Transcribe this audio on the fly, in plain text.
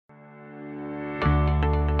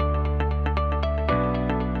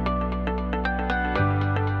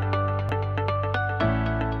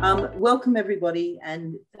Welcome everybody,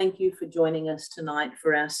 and thank you for joining us tonight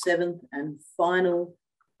for our 7th and final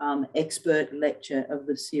expert lecture of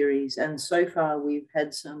the series. And so far we've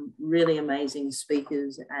had some really amazing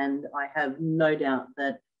speakers, and I have no doubt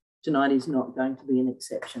that tonight is not going to be an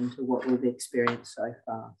exception to what we've experienced so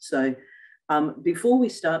far. So before we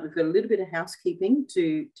start, we've got a little bit of housekeeping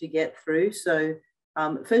to get through. So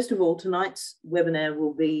first of all, tonight's webinar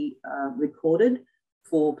will be recorded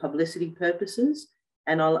for publicity purposes.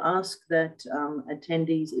 And I'll ask that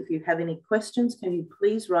attendees, if you have any questions, can you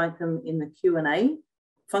please write them in the Q&A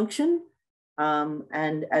function?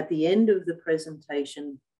 And at the end of the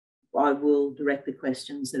presentation, I will direct the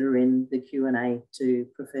questions that are in the Q&A to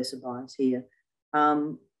Professor Buys here.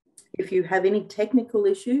 If you have any technical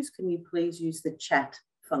issues, can you please use the chat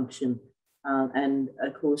function? And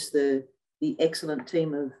of course, the excellent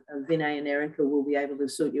team of Vinay and Erica will be able to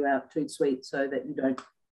sort you out toot sweet so that you don't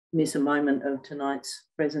miss a moment of tonight's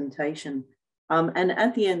presentation. And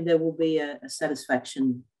at the end, there will be a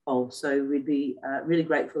satisfaction poll. So we'd be really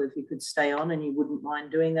grateful if you could stay on and you wouldn't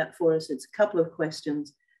mind doing that for us. It's a couple of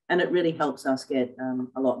questions and it really helps us get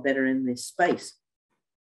a lot better in this space.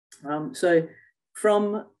 So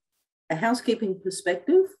from a housekeeping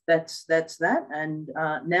perspective, that's that. And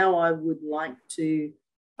now I would like to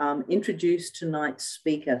introduce tonight's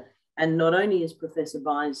speaker. And not only is Professor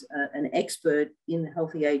Buys an expert in the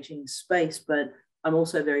healthy aging space, but I'm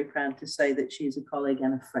also very proud to say that she is a colleague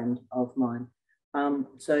and a friend of mine.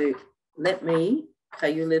 So let me tell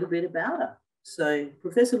you a little bit about her. So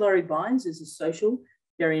Professor Laurie Buys is a social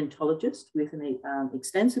gerontologist with an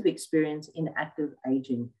extensive experience in active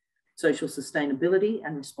aging, social sustainability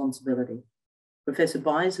and responsibility. Professor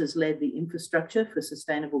Buys has led the Infrastructure for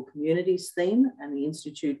Sustainable Communities theme and the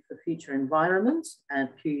Institute for Future Environments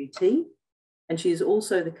at QUT. And she is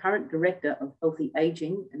also the current director of Healthy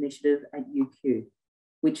Aging Initiative at UQ,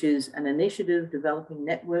 which is an initiative developing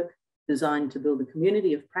network designed to build a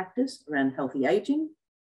community of practice around healthy aging,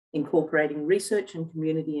 incorporating research and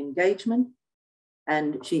community engagement.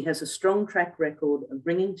 And she has a strong track record of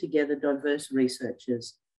bringing together diverse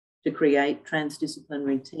researchers to create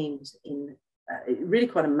transdisciplinary teams in really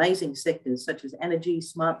quite amazing sectors such as energy,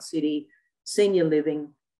 smart city, senior living,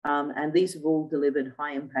 and these have all delivered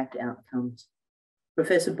high impact outcomes.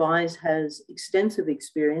 Professor Buys has extensive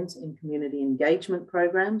experience in community engagement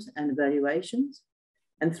programs and evaluations,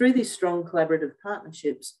 and through these strong collaborative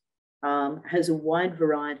partnerships, has a wide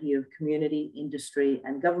variety of community, industry,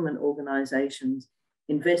 and government organizations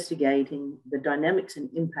investigating the dynamics and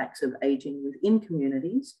impacts of aging within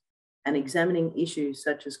communities and examining issues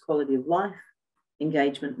such as quality of life,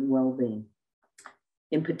 engagement and well-being.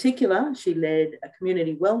 In particular, she led a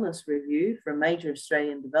community wellness review for a major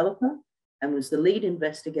Australian developer and was the lead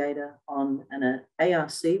investigator on an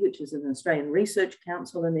ARC, which is an Australian Research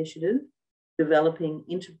Council initiative, developing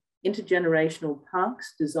intergenerational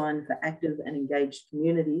parks designed for active and engaged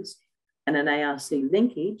communities, and an ARC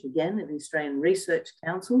linkage, again, at the Australian Research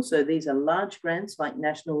Council. So these are large grants like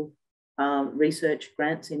national research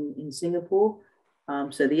grants in Singapore.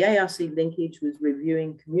 So the ARC linkage was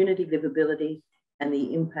reviewing community livability and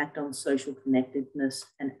the impact on social connectedness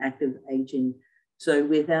and active aging. So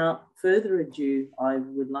without further ado, I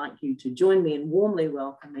would like you to join me in warmly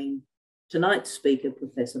welcoming tonight's speaker,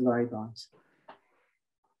 Professor Laurie Buys.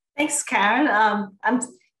 Thanks, Karen.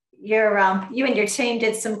 You and your team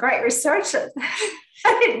did some great research.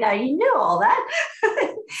 I didn't know you knew all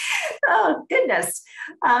that. Oh, goodness.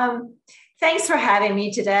 Thanks for having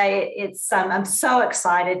me today. I'm so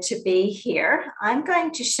excited to be here. I'm going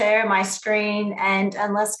to share my screen, and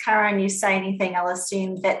unless, Karen, you say anything, I'll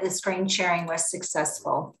assume that the screen sharing was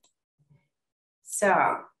successful.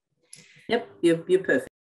 So. Yep, you're perfect.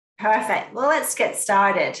 Perfect. Well, let's get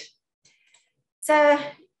started. So,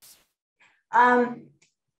 to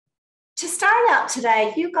start out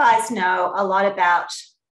today, you guys know a lot about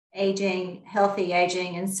aging, healthy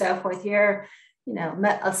aging, and so forth.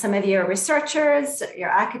 Some of you are researchers, you're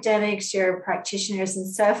academics, you're practitioners, and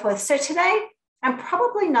so forth. So today, I'm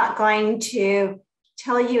probably not going to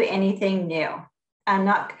tell you anything new.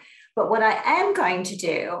 But what I am going to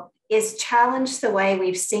do is challenge the way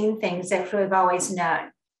we've seen things that we've always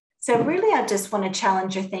known. So really, I just want to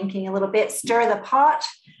challenge your thinking a little bit, stir the pot.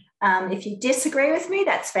 If you disagree with me,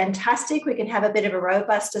 that's fantastic. We can have a bit of a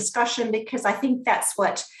robust discussion, because I think that's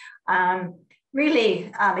what really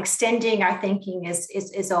extending our thinking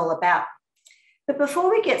is all about. But before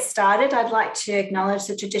we get started, I'd like to acknowledge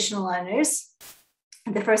the traditional owners,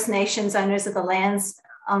 the First Nations owners of the lands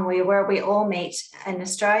where we all meet in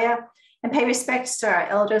Australia, and pay respects to our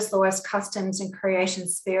elders, laws, customs, and creation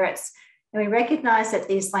spirits. And we recognize that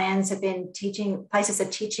these lands have been places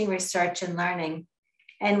of teaching, research, and learning.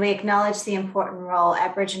 And we acknowledge the important role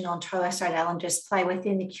Aboriginal and Torres Strait Islanders play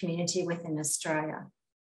within the community within Australia.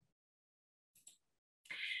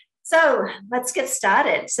 So let's get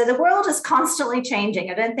started. So the world is constantly changing.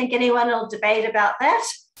 I don't think anyone will debate about that.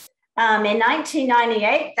 In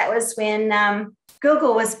 1998, that was when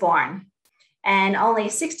Google was born, and only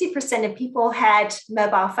 60% of people had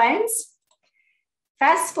mobile phones.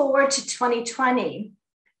 Fast forward to 2020,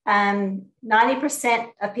 90%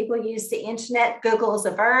 of people use the internet. Google is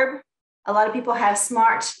a verb. A lot of people have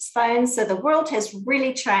smartphones. So the world has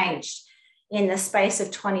really changed in the space of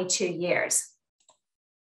 22 years.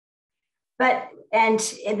 And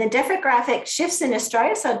in the demographic shifts in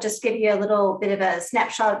Australia, so I'll just give you a little bit of a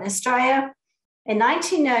snapshot in Australia. In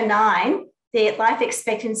 1909, the life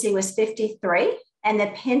expectancy was 53 and the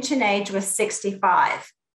pension age was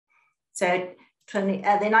 65. So the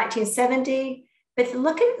 1970, but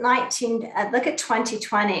look at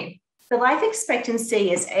 2020. The life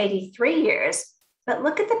expectancy is 83 years, but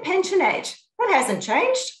look at the pension age. That hasn't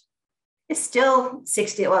changed. It's still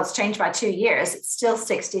 60, well, it's changed by 2 years. It's still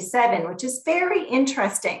 67, which is very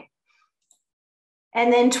interesting.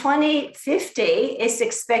 And then 2050 is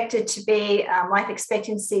expected to be, life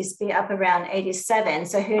expectancies be up around 87.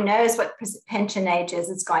 So who knows what pension age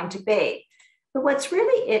is going to be. But what's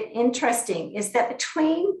really interesting is that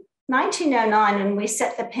between 1909, when we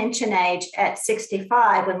set the pension age at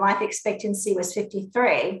 65, when life expectancy was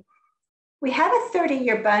 53, we have a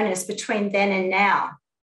 30-year bonus between then and now.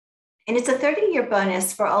 And it's a 30-year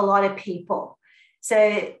bonus for a lot of people.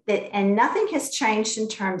 And nothing has changed in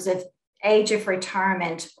terms of age of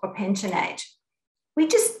retirement or pension age. We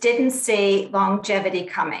just didn't see longevity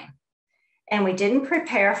coming, and we didn't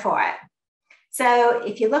prepare for it. So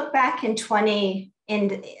if you look back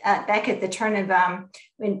back at the turn of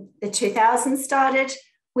when the 2000s started,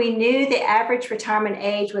 we knew the average retirement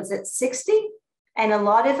age was at 60. And a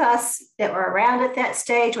lot of us that were around at that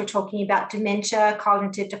stage were talking about dementia,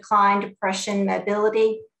 cognitive decline, depression,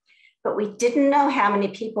 mobility, but we didn't know how many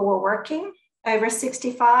people were working over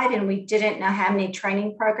 65, and we didn't know how many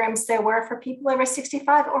training programs there were for people over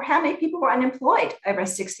 65 or how many people were unemployed over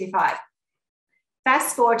 65.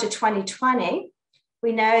 Fast forward to 2020,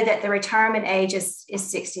 we know that the retirement age is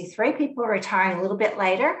 63. People are retiring a little bit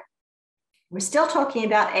later. We're still talking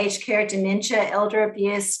about aged care, dementia, elder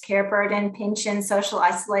abuse, care burden, pension, social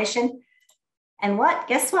isolation. And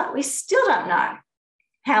guess what? We still don't know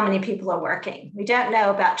how many people are working. We don't know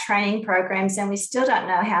about training programs, and we still don't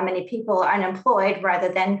know how many people are unemployed rather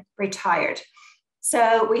than retired.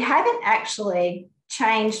 So we haven't actually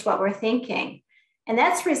changed what we're thinking. And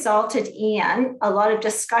that's resulted in a lot of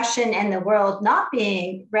discussion in the world not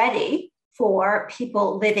being ready for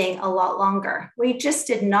people living a lot longer. We just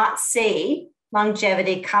did not see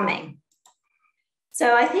longevity coming.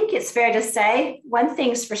 So I think it's fair to say one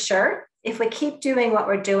thing's for sure: if we keep doing what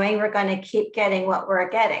we're doing, we're going to keep getting what we're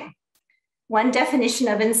getting. One definition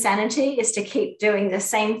of insanity is to keep doing the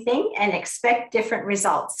same thing and expect different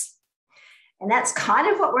results. And that's kind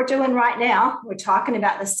of what we're doing right now. We're talking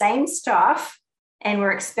about the same stuff and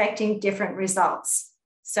we're expecting different results.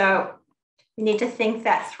 So we need to think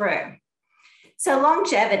that through. So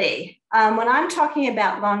longevity, when I'm talking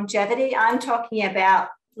about longevity, I'm talking about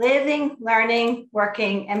living, learning,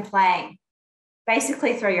 working, and playing,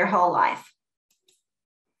 basically through your whole life.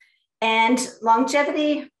 And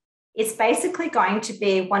longevity is basically going to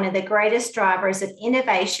be one of the greatest drivers of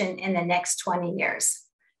innovation in the next 20 years,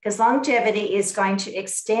 because longevity is going to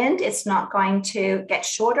extend. It's not going to get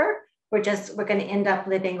shorter. We're going to end up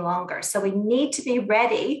living longer. So we need to be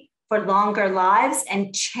ready for longer lives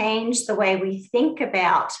and change the way we think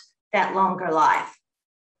about that longer life.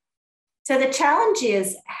 So the challenge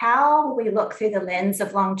is how we look through the lens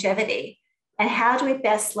of longevity and how do we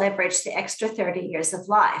best leverage the extra 30 years of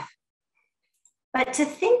life. But to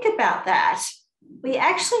think about that, we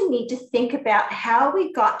actually need to think about how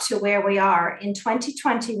we got to where we are in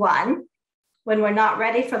 2021 when we're not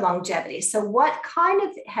ready for longevity. So what kind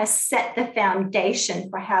of has set the foundation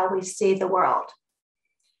for how we see the world?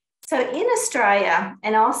 So in Australia,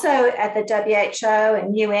 and also at the WHO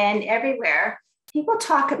and UN, everywhere, people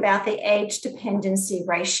talk about the age dependency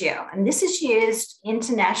ratio. And this is used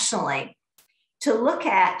internationally to look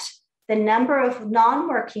at the number of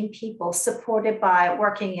non-working people supported by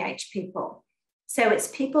working age people. So it's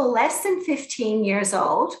people less than 15 years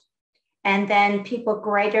old, and then people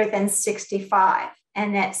greater than 65.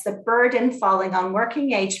 And that's the burden falling on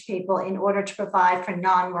working age people in order to provide for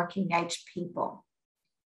non-working age people.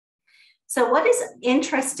 So what is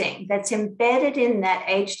interesting that's embedded in that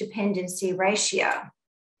age dependency ratio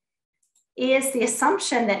is the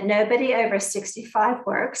assumption that nobody over 65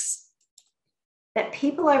 works, that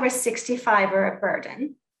people over 65 are a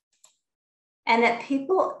burden, and that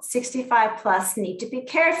people 65 plus need to be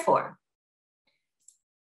cared for.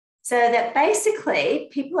 So that basically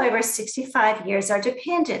people over 65 years are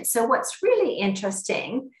dependent. So what's really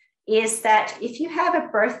interesting is that if you have a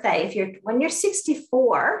birthday, when you're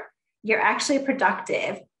 64, you're actually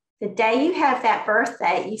productive. The day you have that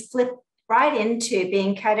birthday, you flip right into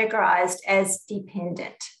being categorized as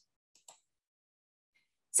dependent.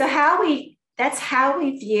 So that's how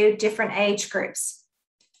we view different age groups.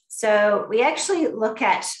 So we actually look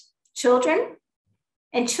at children,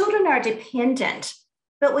 and children are dependent,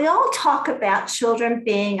 but we all talk about children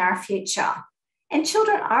being our future, and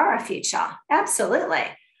children are our future, absolutely.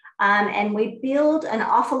 And we build an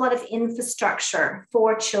awful lot of infrastructure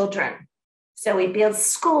for children. So we build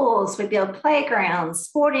schools, we build playgrounds,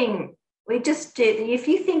 sporting. We just do, if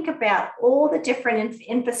you think about all the different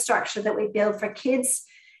infrastructure that we build for kids,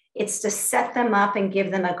 it's to set them up and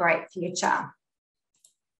give them a great future.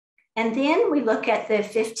 And then we look at the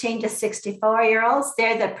 15 to 64-year-olds.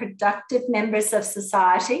 They're the productive members of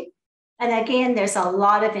society. And again, there's a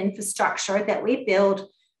lot of infrastructure that we build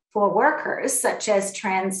for workers, such as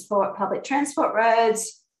public transport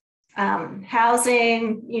roads,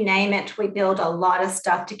 housing, you name it. We build a lot of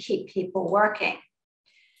stuff to keep people working.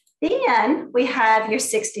 Then we have your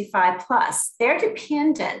 65 plus. They're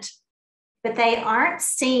dependent, but they aren't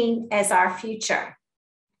seen as our future.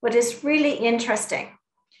 What is really interesting,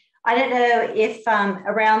 I don't know if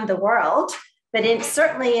around the world, but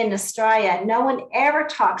certainly in Australia, no one ever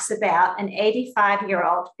talks about an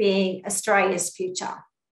 85-year-old being Australia's future.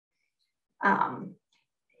 Or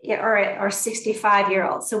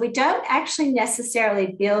 65-year-olds. So we don't actually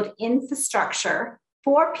necessarily build infrastructure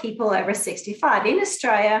for people over 65. In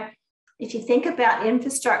Australia, if you think about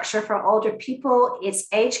infrastructure for older people, it's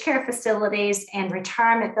aged care facilities and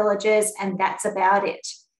retirement villages, and that's about it.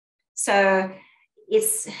 So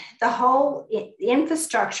it's the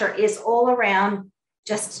infrastructure is all around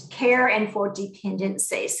just care and for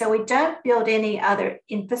dependency. So we don't build any other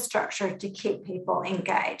infrastructure to keep people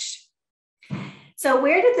engaged. So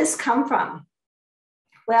where did this come from?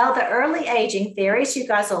 Well, the early aging theories you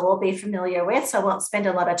guys will all be familiar with, so I won't spend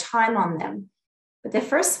a lot of time on them. But the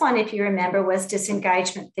first one, if you remember, was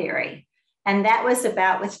disengagement theory. And that was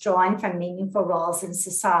about withdrawing from meaningful roles in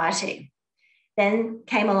society. Then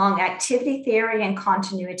came along activity theory and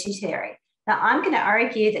continuity theory. Now, I'm going to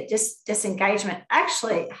argue that disengagement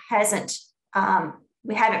actually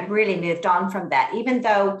we haven't really moved on from that, even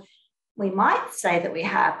though we might say that we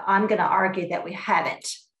have. I'm going to argue that we haven't.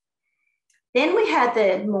 Then we had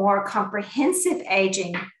the more comprehensive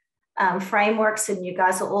aging frameworks, and you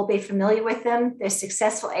guys will all be familiar with them. There's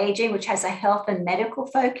successful aging, which has a health and medical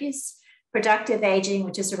focus, productive aging,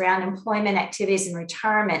 which is around employment activities and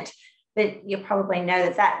retirement. But you probably know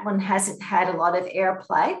that that one hasn't had a lot of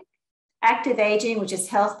airplay. Active aging, which is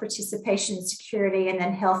health, participation, and security, and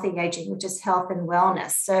then healthy aging, which is health and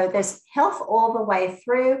wellness. So there's health all the way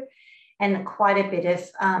through, and quite a bit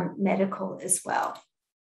of medical as well.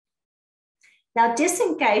 Now,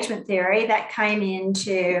 disengagement theory, that came in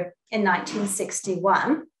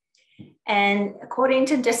 1961. And according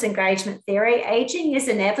to disengagement theory, aging is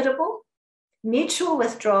inevitable, mutual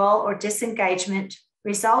withdrawal or disengagement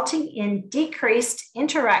resulting in decreased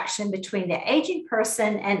interaction between the aging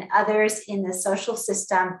person and others in the social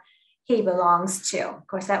system he belongs to. Of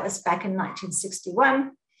course, that was back in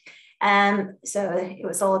 1961. So it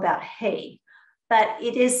was all about he. But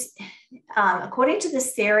it is, according to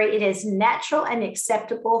this theory, it is natural and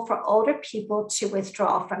acceptable for older people to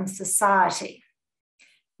withdraw from society.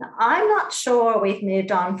 Now, I'm not sure we've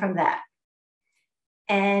moved on from that.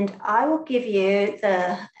 And I will give you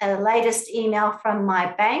the latest email from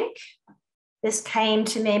my bank. This came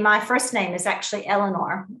to me. My first name is actually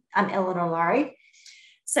Eleanor. I'm Eleanor Laurie.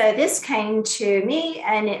 So this came to me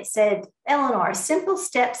and it said, Eleanor, simple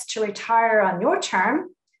steps to retire on your term.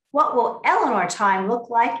 What will Eleanor time look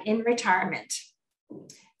like in retirement?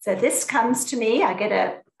 So this comes to me. I get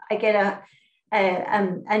a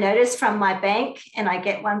notice from my bank, and I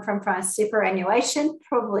get one from my superannuation,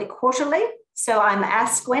 probably quarterly. So I'm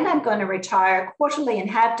asked when I'm going to retire quarterly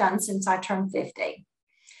and have done since I turned 50.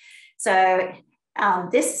 So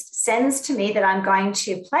this sends to me that I'm going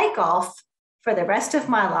to play golf for the rest of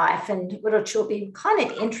my life, and which will be kind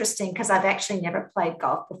of interesting because I've actually never played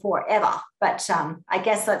golf before ever. But I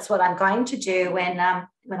guess that's what I'm going to do when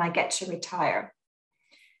I get to retire.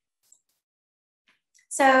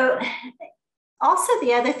 So also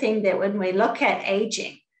the other thing that when we look at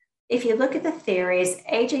aging, if you look at the theories,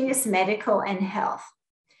 aging is medical and health.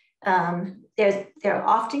 they're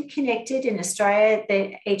often connected. In Australia,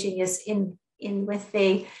 the aging is in with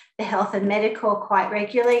the health and medical quite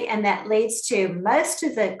regularly, and that leads to most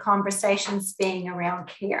of the conversations being around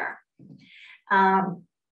care.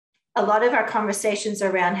 A lot of our conversations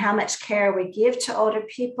are around how much care we give to older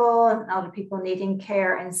people needing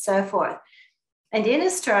care, and so forth. And in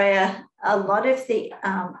Australia, a lot of the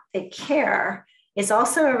care is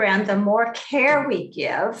also around the more care we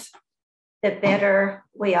give, the better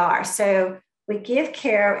we are. So we give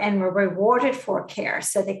care and we're rewarded for care.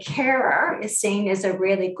 So the carer is seen as a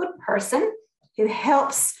really good person who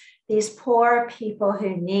helps these poor people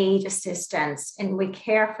who need assistance, and we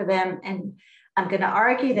care for them. And I'm going to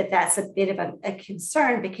argue that that's a bit of a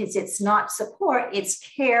concern, because it's not support, it's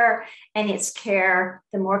care, and it's care.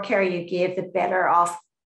 The more care you give, the better off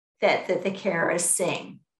that the carer is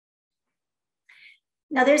seeing.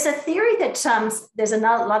 Now, there's a theory that there's a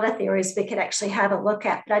lot of theories we could actually have a look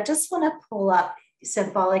at, but I just want to pull up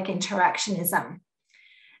symbolic interactionism.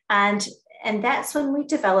 And that's when we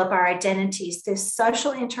develop our identities through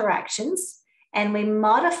social interactions, and we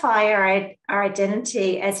modify our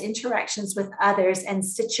identity as interactions with others and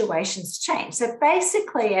situations change. So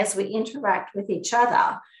basically, as we interact with each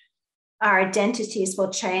other, our identities will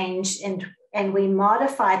change, and we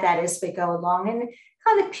modify that as we go along, and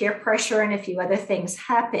kind of peer pressure and a few other things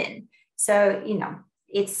happen. So,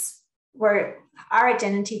 it's where our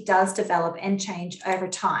identity does develop and change over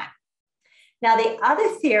time. Now, the other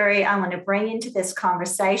theory I want to bring into this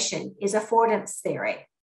conversation is affordance theory.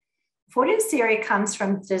 Affordance theory comes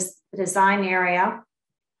from the design area.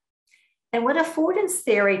 And what affordance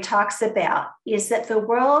theory talks about is that the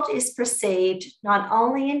world is perceived not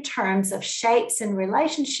only in terms of shapes and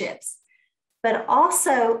relationships, but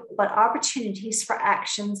also what opportunities for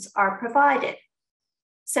actions are provided.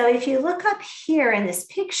 So if you look up here in this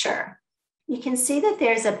picture, you can see that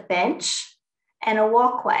there's a bench and a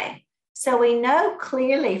walkway. So we know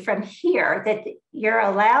clearly from here that you're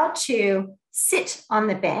allowed to sit on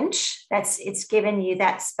the bench. It's given you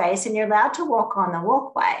that space, and you're allowed to walk on the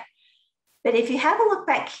walkway. But if you have a look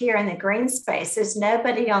back here in the green space, there's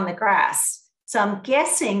nobody on the grass. So I'm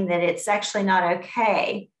guessing that it's actually not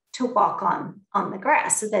okay to walk on the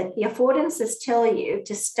grass, so that the affordances tell you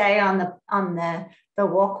to stay on the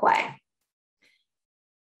walkway.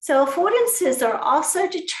 So affordances are also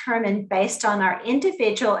determined based on our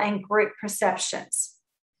individual and group perceptions.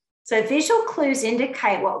 So visual clues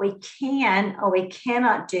indicate what we can or we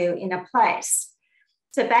cannot do in a place.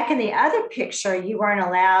 So back in the other picture, you weren't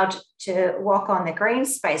allowed to walk on the green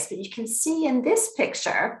space, but you can see in this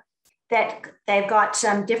picture that they've got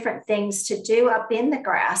some different things to do up in the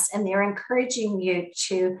grass, and they're encouraging you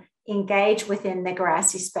to engage within the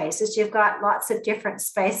grassy spaces. You've got lots of different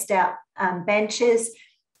spaced out benches,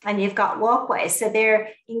 and you've got walkways. So they're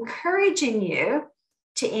encouraging you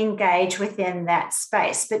to engage within that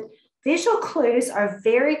space. But visual clues are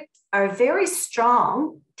very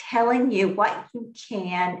strong, telling you what you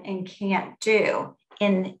can and can't do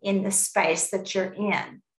in the space that you're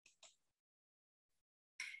in.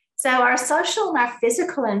 So our social and our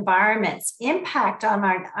physical environments impact on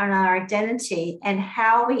our identity and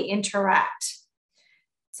how we interact.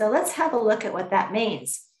 So let's have a look at what that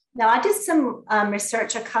means. Now, I did some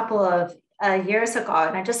research a couple of years ago,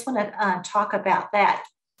 and I just want to talk about that.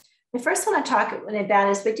 The first one I talk about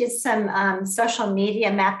is we did some social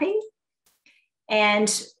media mapping,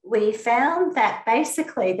 and we found that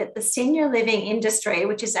basically that the senior living industry,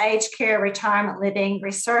 which is aged care, retirement living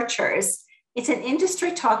researchers, it's an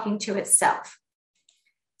industry talking to itself.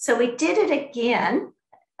 So we did it again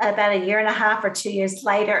about a year and a half or 2 years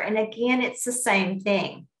later, and again, it's the same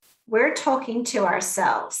thing. We're talking to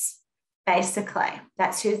ourselves, basically.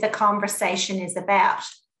 That's who the conversation is about.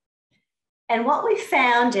 And what we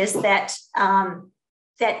found is that,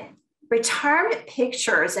 that retirement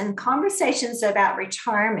pictures and conversations about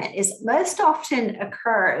retirement is most often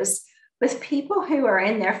occurs with people who are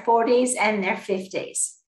in their 40s and their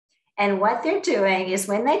 50s. And what they're doing is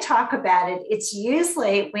when they talk about it, it's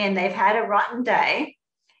usually when they've had a rotten day.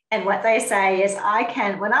 And what they say is,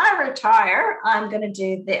 when I retire, I'm going to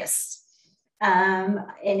do this. And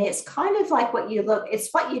it's kind of like it's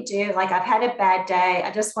what you do. Like, I've had a bad day.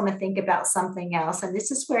 I just want to think about something else. And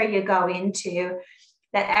this is where you go into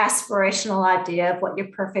that aspirational idea of what your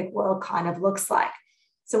perfect world kind of looks like.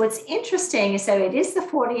 So what's interesting is, so it is the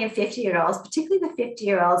 40 and 50-year-olds, particularly the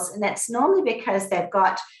 50-year-olds, and that's normally because they've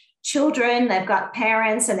got children, they've got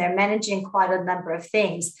parents, and they're managing quite a number of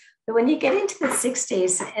things. But when you get into the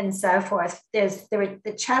 60s and so forth,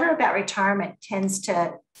 the chatter about retirement tends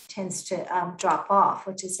to drop off,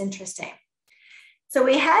 which is interesting. So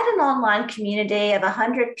we had an online community of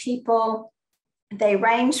 100 people. They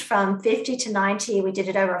ranged from 50 to 90. We did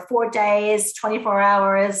it over 4 days, 24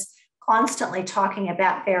 hours, constantly talking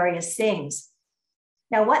about various things.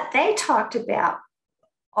 Now, what they talked about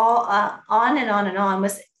all on and on and on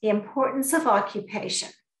was the importance of occupation.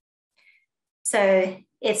 So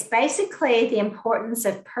it's basically the importance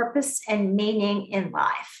of purpose and meaning in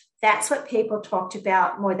life. That's what people talked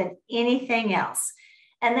about more than anything else.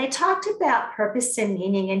 And they talked about purpose and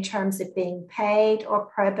meaning in terms of being paid or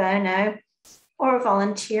pro bono or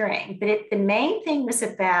volunteering. But the main thing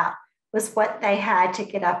was what they had to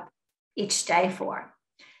get up each day for.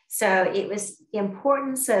 So it was the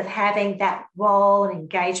importance of having that role and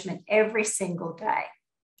engagement every single day.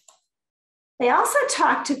 They also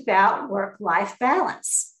talked about work-life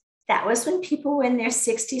balance. That was when people were in their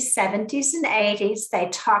 60s, 70s, and 80s, they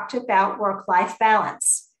talked about work-life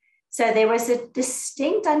balance. So there was a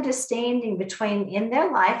distinct understanding between in their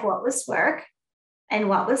life what was work and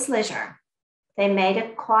what was leisure. They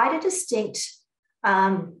made quite a distinct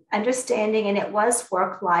understanding, and it was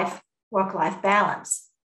work-life balance.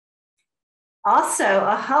 Also,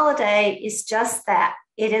 a holiday is just that.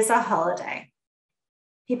 It is a holiday.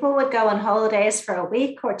 People would go on holidays for a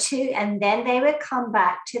week or two, and then they would come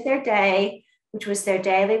back to their day, which was their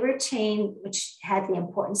daily routine, which had the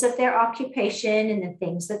importance of their occupation and the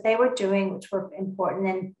things that they were doing, which were important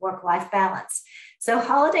in work-life balance. So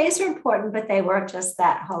holidays are important, but they weren't just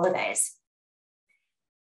that, holidays.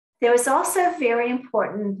 There was also very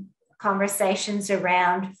important conversations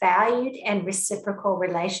around valued and reciprocal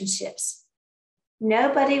relationships.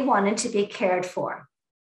 Nobody wanted to be cared for.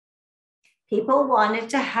 People wanted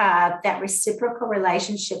to have that reciprocal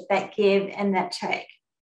relationship, that give and that take.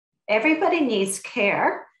 Everybody needs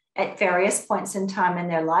care at various points in time in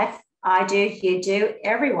their life. I do, you do,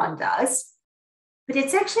 everyone does. But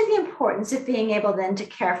it's actually the importance of being able then to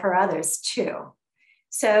care for others too.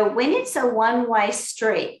 So when it's a one-way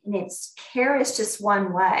street and it's care is just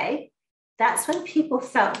one way, that's when people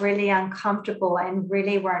felt really uncomfortable and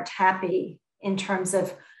really weren't happy in terms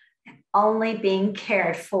of only being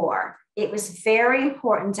cared for. It was very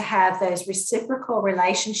important to have those reciprocal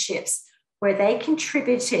relationships where they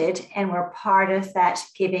contributed and were part of that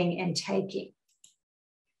giving and taking.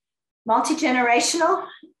 Multi-generational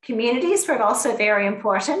communities were also very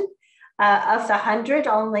important. Of the 100,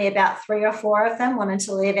 only about 3 or 4 of them wanted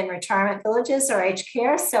to live in retirement villages or aged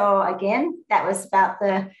care. So again, that was about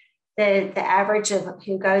the average of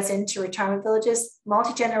who goes into retirement villages.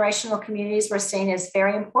 Multi-generational communities were seen as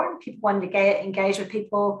very important. People wanted to engage with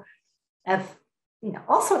people of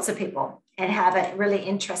all sorts of people and have a really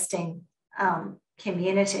interesting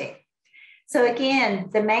community. So again,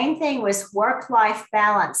 the main thing was work-life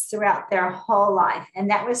balance throughout their whole life.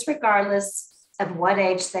 And that was regardless of what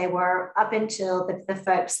age they were, up until the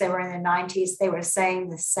folks that were in their 90s, they were saying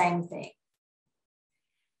the same thing.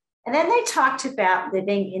 And then they talked about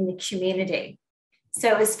living in the community. So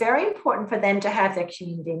it was very important for them to have their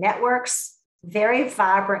community networks, very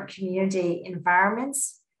vibrant community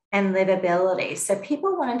environments, and livability. So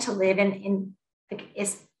people wanted to live in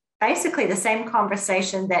it's basically the same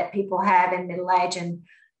conversation that people have in middle age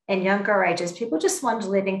and younger ages. People just wanted to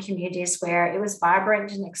live in communities where it was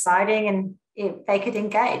vibrant and exciting and they could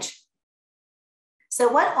engage. So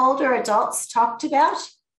what older adults talked about?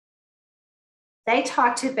 They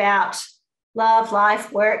talked about love,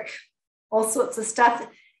 life, work, all sorts of stuff.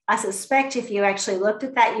 I suspect if you actually looked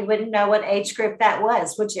at that, you wouldn't know what age group that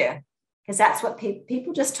was, would you? Because that's what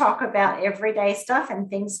people just talk about, everyday stuff, and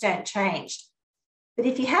things don't change. But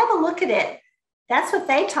if you have a look at it, that's what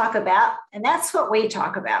they talk about, and that's what we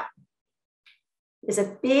talk about. There's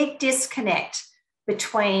a big disconnect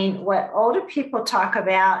between what older people talk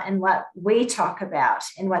about and what we talk about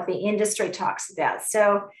and what the industry talks about.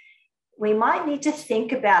 So we might need to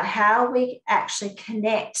think about how we actually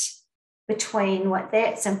connect between what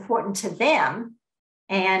that's important to them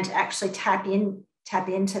and actually tap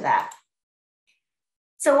into that.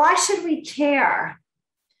 So why should we care?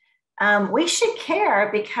 We should care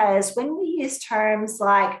because when we use terms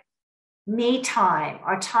like me time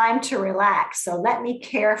or time to relax, so let me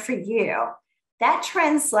care for you, that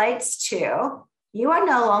translates to you are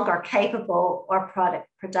no longer capable or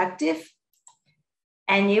productive,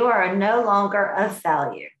 and you are no longer of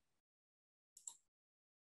value.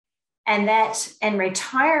 And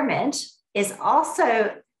retirement is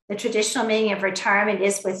also, the traditional meaning of retirement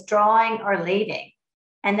is withdrawing or leaving.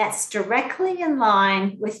 And that's directly in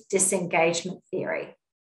line with disengagement theory.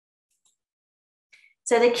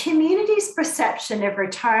 So the community's perception of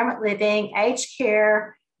retirement living, aged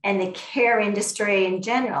care, and the care industry in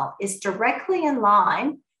general is directly in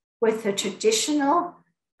line with the traditional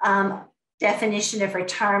definition of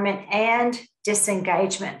retirement and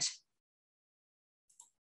disengagement.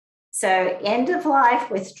 So end of life,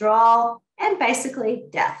 withdrawal, and basically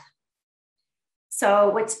death. So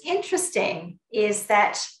what's interesting is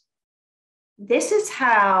that this is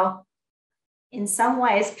how, in some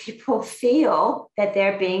ways, people feel that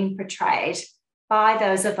they're being portrayed by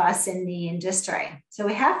those of us in the industry. So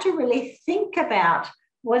we have to really think about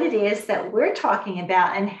what it is that we're talking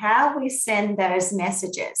about and how we send those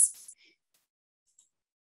messages.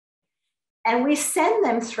 And we send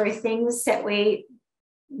them through things that we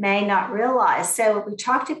may not realize. So we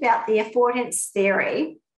talked about the affordance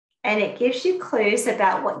theory, and it gives you clues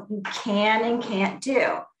about what you can and can't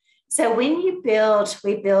do. So when we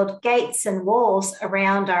build gates and walls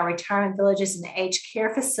around our retirement villages and aged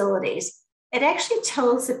care facilities. It actually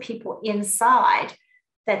tells the people inside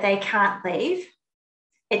that they can't leave.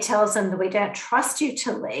 It tells them that we don't trust you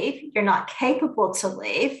to leave. You're not capable to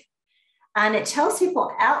leave. And it tells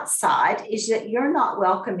people outside is that you're not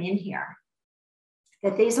welcome in here.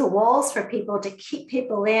 That these are walls for people to keep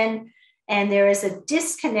people in. And there is a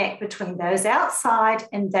disconnect between those outside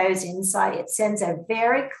and those inside. It sends a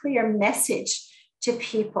very clear message to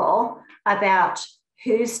people about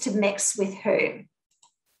who's to mix with who.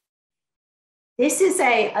 This is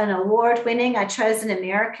an award-winning, I chose an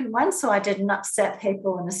American one, so I didn't upset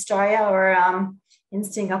people in Australia or in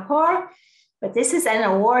Singapore, but this is an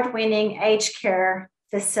award-winning aged care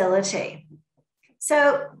facility.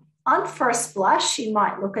 So on first blush, you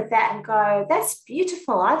might look at that and go, that's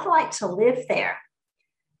beautiful, I'd like to live there.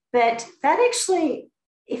 But that actually,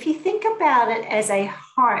 if you think about it as a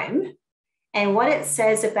home and what it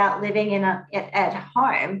says about living at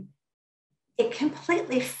home, it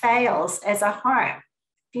completely fails as a home.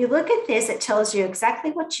 If you look at this, it tells you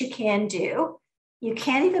exactly what you can do. You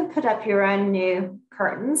can't even put up your own new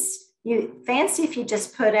curtains. You fancy if you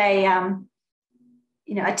just put a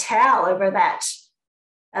towel over that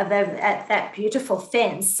beautiful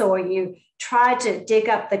fence, or you try to dig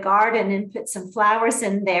up the garden and put some flowers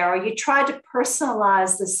in there, or you try to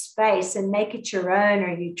personalize the space and make it your own,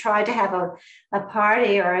 or you try to have a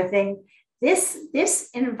party or a thing. This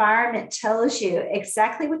environment tells you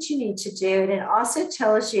exactly what you need to do. And it also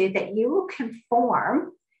tells you that you will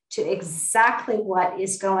conform to exactly what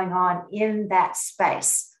is going on in that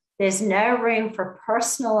space. There's no room for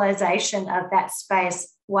personalization of that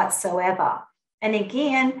space whatsoever. And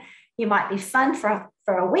again, you might be fun for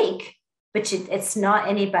a week, but it's not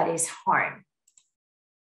anybody's home.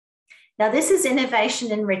 Now, this is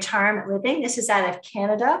innovation in retirement living. This is out of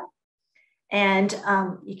Canada. And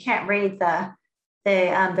you can't read the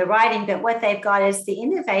writing, but what they've got is the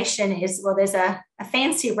innovation is, well, there's a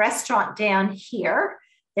fancy restaurant down here.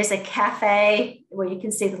 There's a cafe where you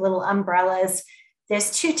can see the little umbrellas.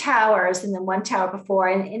 There's two towers and then one tower before.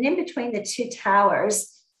 And in between the two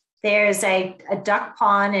towers, there's a duck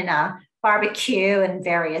pond and a barbecue and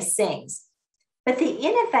various things. But the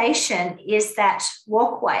innovation is that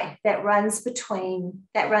walkway that runs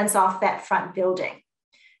off that front building.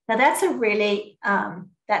 Now that's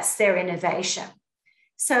that's their innovation.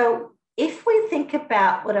 So if we think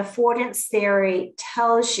about what affordance theory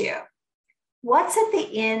tells you, what's at the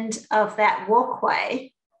end of that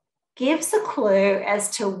walkway gives a clue as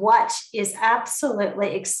to what is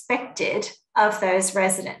absolutely expected of those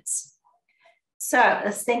residents. So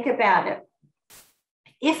let's think about it.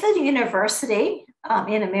 If a university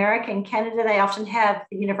in America and Canada, they often have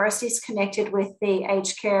the universities connected with the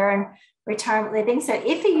aged care and retirement living. So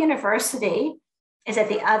if a university is at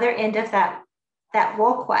the other end of that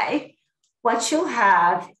walkway, what you'll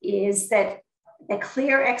have is that the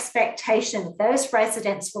clear expectation that those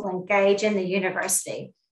residents will engage in the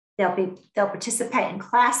university. They'll participate in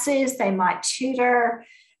classes, they might tutor,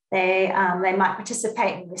 they might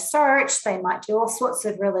participate in research, they might do all sorts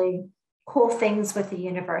of really cool things with the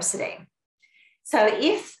university. So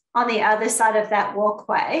if on the other side of that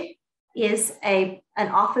walkway is an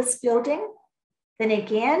office building, then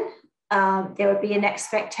again, there would be an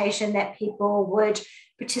expectation that people would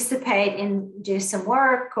participate in, do some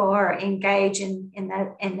work or engage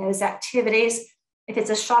in those activities. If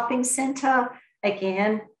it's a shopping center,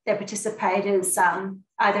 again, they participate as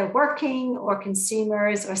either working or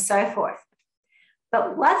consumers or so forth.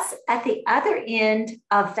 But what's at the other end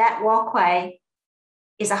of that walkway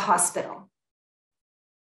is a hospital.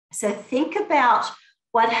 So think about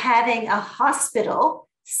what having a hospital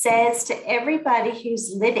says to everybody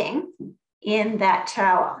who's living in that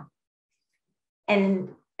tower. And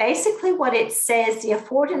basically what it says, the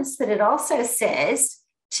affordance that it also says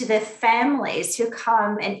to the families who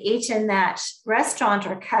come and eat in that restaurant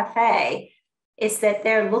or cafe is that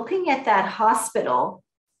they're looking at that hospital.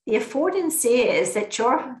 The affordance is that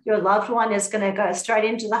your loved one is going to go straight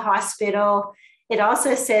into the hospital. It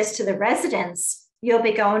also says to the residents, you'll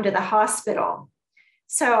be going to the hospital.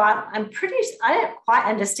 So I don't quite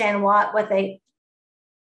understand what they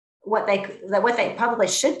probably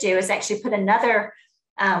should do is actually put another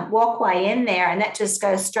walkway in there, and that just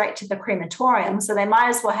goes straight to the crematorium. So they might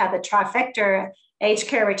as well have the trifecta: aged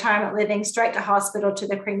care, retirement living, straight to hospital to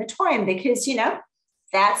the crematorium, because,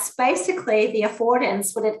 that's basically the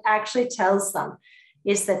affordance. What it actually tells them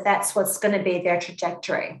is that that's what's going to be their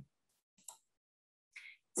trajectory.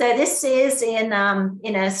 So this is in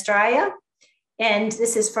Australia, and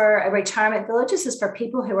this is for a retirement village. This is for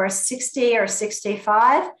people who are 60 or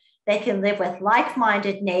 65. They can live with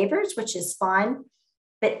like-minded neighbors, which is fine,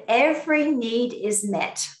 but every need is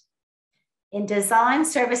met. In design,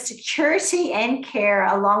 service, security, and care,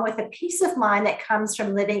 along with a peace of mind that comes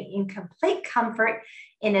from living in complete comfort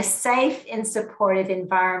in a safe and supportive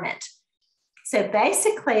environment. So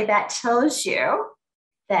basically, that tells you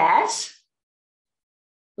that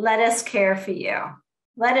let us care for you.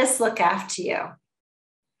 Let us look after you.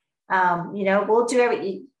 We'll do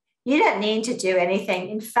everything. You don't need to do anything.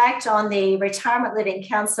 In fact, on the Retirement Living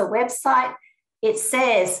Council website, it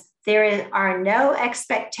says there are no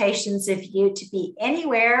expectations of you to be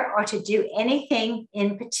anywhere or to do anything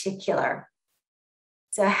in particular.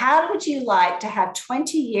 So how would you like to have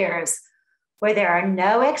 20 years where there are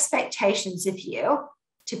no expectations of you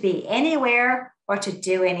to be anywhere or to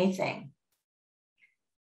do anything?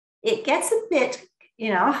 It gets a bit,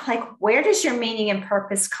 like, where does your meaning and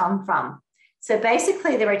purpose come from? So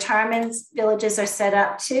basically, the retirement villages are set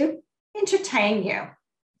up to entertain you,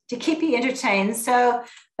 to keep you entertained. So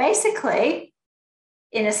basically,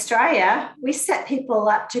 in Australia, we set people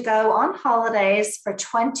up to go on holidays for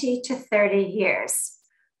 20 to 30 years,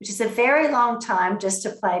 which is a very long time just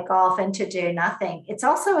to play golf and to do nothing. It's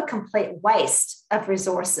also a complete waste of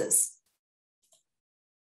resources.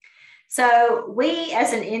 So we,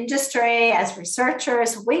 as an industry, as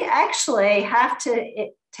researchers, we actually have to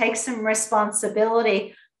take some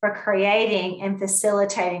responsibility for creating and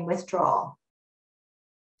facilitating withdrawal.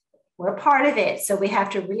 We're part of it, so we have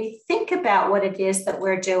to really think about what it is that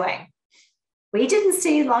we're doing. We didn't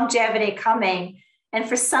see longevity coming, and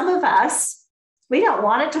for some of us, we don't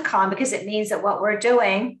want it to come because it means that what we're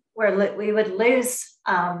doing, we would lose,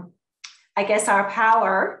 our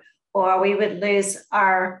power, or we would lose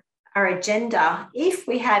our agenda if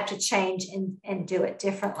we had to change and do it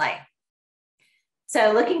differently.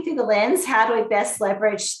 So looking through the lens, how do we best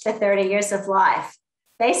leverage the 30 years of life?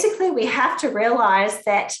 Basically, we have to realize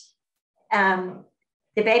that the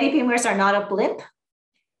baby boomers are not a blip.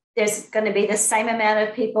 There's going to be the same amount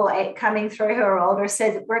of people coming through who are older.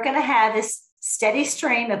 So we're going to have this steady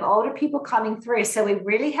stream of older people coming through. So we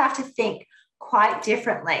really have to think quite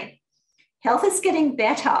differently. Health is getting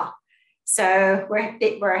better. So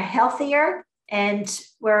we're healthier, and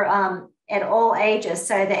we're at all ages.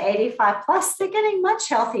 So the 85 plus, they're getting much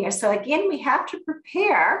healthier. So again, we have to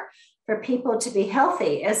prepare for people to be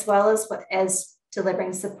healthy as well as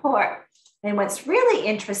delivering support. And what's really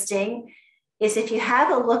interesting is if you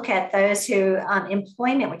have a look at those who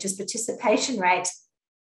employment, which is participation rates,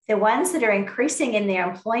 the ones that are increasing in their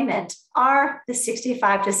employment are the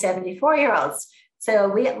 65 to 74-year-olds. So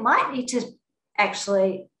we might need to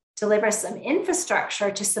actually deliver some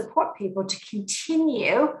infrastructure to support people to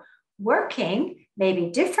continue working, maybe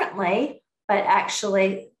differently, but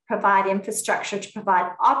actually provide infrastructure to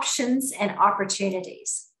provide options and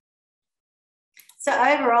opportunities. So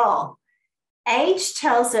overall, age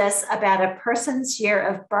tells us about a person's year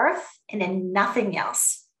of birth and then nothing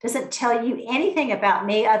else. Doesn't tell you anything about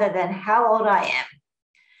me other than how old I am.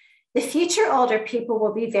 The future older people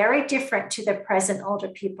will be very different to the present older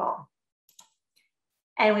people.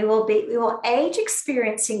 And we will age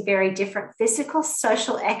experiencing very different physical,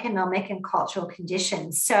 social, economic, and cultural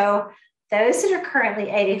conditions. So those that are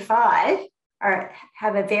currently 85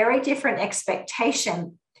 have a very different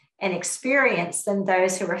expectation and experience than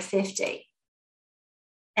those who are 50.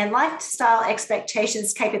 And lifestyle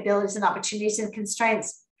expectations, capabilities, and opportunities and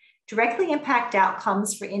constraints directly impact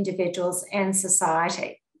outcomes for individuals and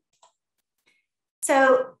society.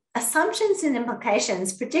 So assumptions and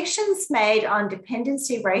implications, predictions made on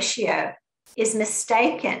dependency ratio is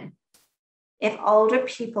mistaken if older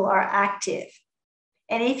people are active.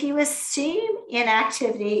 And if you assume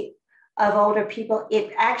inactivity of older people,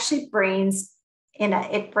 it actually breeds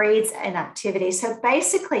inactivity. So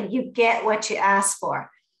basically, you get what you ask for.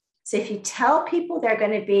 So if you tell people they're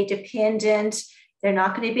going to be dependent They're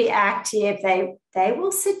not going to be active. They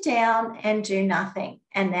will sit down and do nothing.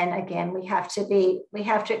 And then again, we have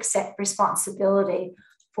to accept responsibility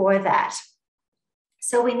for that.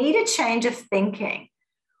 So we need a change of thinking.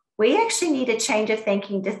 We actually need a change of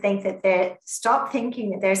thinking to think that stop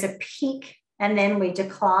thinking that there's a peak and then we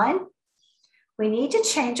decline. We need to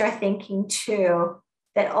change our thinking too,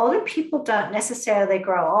 that older people don't necessarily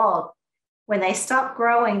grow old. When they stop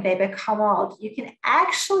growing, they become old. You can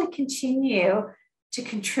actually continue to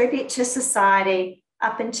contribute to society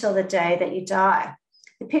up until the day that you die.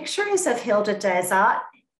 The picture is of Hilda Desart.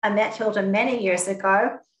 I met Hilda many years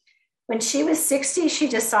ago. When she was 60, she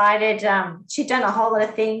decided she'd done a whole lot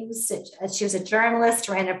of things. She was a journalist,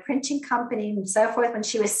 ran a printing company and so forth. When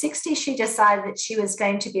she was 60, she decided that she was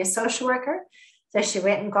going to be a social worker. So she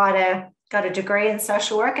went and got a degree in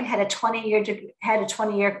social work and had a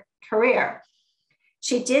 20-year career.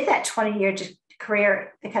 She did that 20-year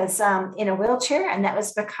career because in a wheelchair, and that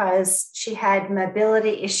was because she had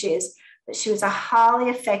mobility issues, but she was a highly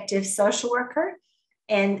effective social worker.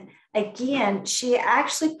 And again, she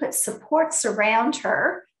actually put supports around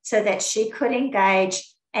her so that she could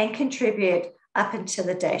engage and contribute up until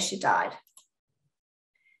the day she died.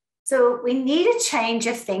 So we need a change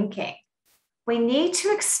of thinking. We need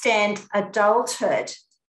to extend adulthood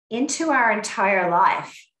into our entire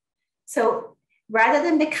life. So rather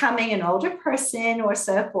than becoming an older person or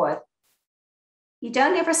so forth, you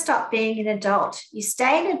don't ever stop being an adult. You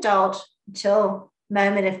stay an adult until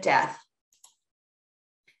moment of death.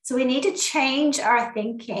 So we need to change our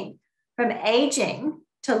thinking from aging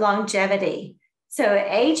to longevity. So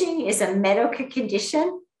aging is a medical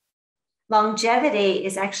condition. Longevity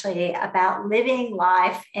is actually about living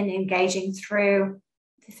life and engaging through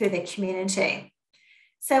the community.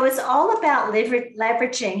 So it's all about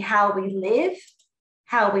leveraging how we live,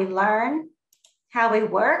 how we learn, how we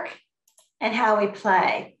work, and how we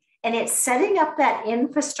play. And it's setting up that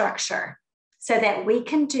infrastructure so that we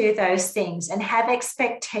can do those things and have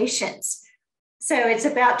expectations. So it's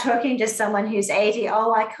about talking to someone who's 80,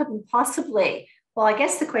 oh, I couldn't possibly. Well, I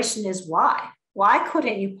guess the question is why? Why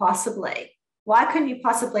couldn't you possibly? Why couldn't you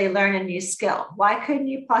possibly learn a new skill? Why couldn't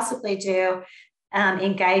you possibly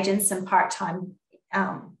engage in some part-time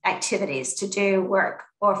activities to do work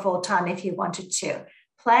or full-time if you wanted to?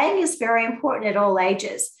 Playing is very important at all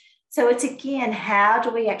ages. So it's again, how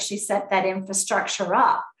do we actually set that infrastructure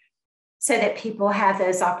up so that people have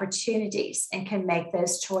those opportunities and can make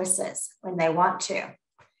those choices when they want to?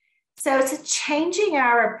 So it's changing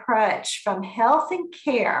our approach from health and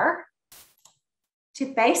care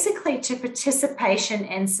to basically to participation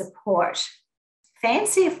and support.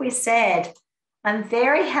 Fancy if we said, I'm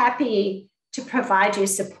very happy to provide you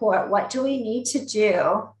support. What do we need to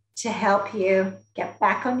do to help you get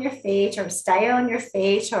back on your feet or stay on your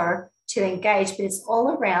feet or to engage? But it's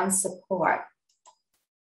all around support.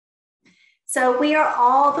 So we are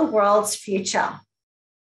all the world's future.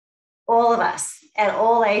 All of us at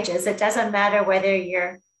all ages. It doesn't matter whether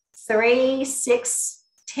you're 3, 6,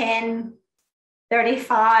 10,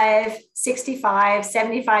 35, 65,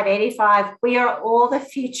 75, 85. We are all the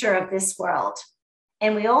future of this world.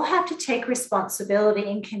 And we all have to take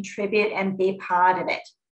responsibility and contribute and be part of it.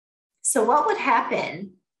 So what would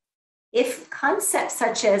happen if concepts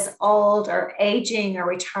such as old or aging or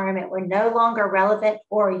retirement were no longer relevant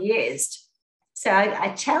or used? So I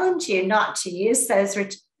challenge you not to use those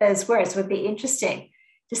words. It would be interesting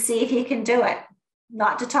to see if you can do it.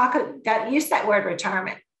 Don't use that word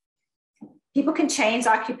retirement. People can change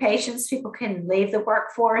occupations. People can leave the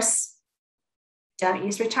workforce. Don't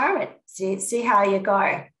use retirement. See how you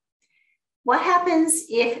go. What happens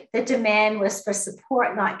if the demand was for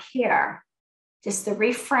support, not care? Just the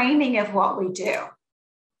reframing of what we do.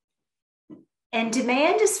 And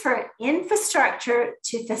demand is for infrastructure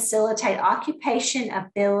to facilitate occupation,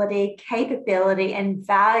 ability, capability, and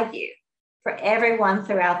value for everyone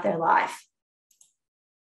throughout their life.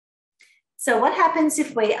 So what happens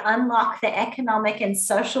if we unlock the economic and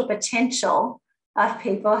social potential of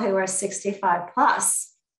people who are 65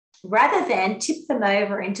 plus, rather than tip them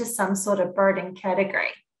over into some sort of burden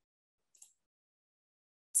category?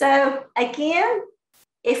 So again,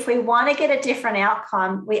 if we want to get a different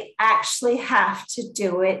outcome, we actually have to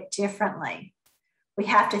do it differently. We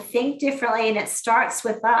have to think differently, and it starts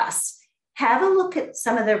with us. Have a look at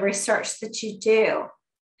some of the research that you do.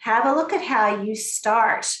 Have a look at how you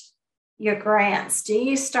start your grants. Do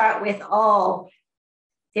you start with,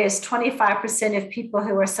 there's 25% of people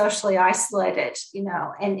who are socially isolated,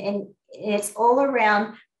 and it's all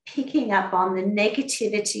around picking up on the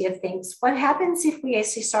negativity of things. What happens if we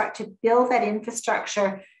actually start to build that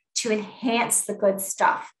infrastructure to enhance the good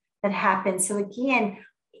stuff, that happens. So again,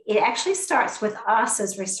 it actually starts with us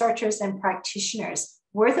as researchers and practitioners.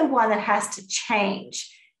 We're the one that has to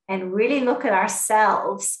change and really look at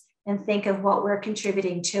ourselves and think of what we're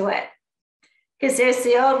contributing to it. Because there's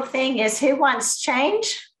the old thing is who wants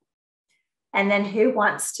change? And then who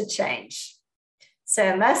wants to change?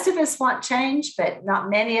 So most of us want change, but not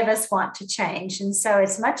many of us want to change. And so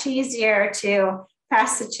it's much easier to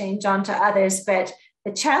pass the change on to others. But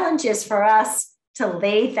the challenge is for us to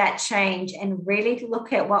lead that change and really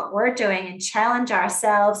look at what we're doing and challenge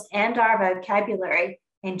ourselves and our vocabulary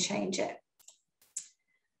and change it.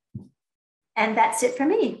 And that's it for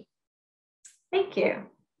me. Thank you.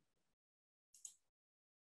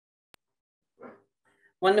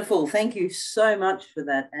 Wonderful. Thank you so much for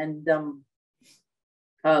that. And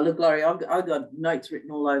look, Laurie, I've got notes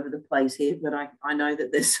written all over the place here, but I know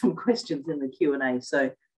that there's some questions in the Q&A,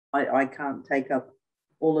 so I can't take up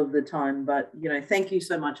all of the time. But, you know, thank you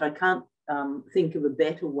so much. I can't think of a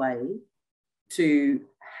better way to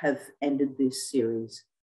have ended this series.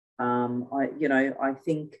 I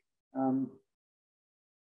think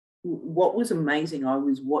what was amazing, I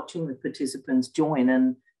was watching the participants join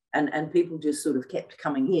and people just sort of kept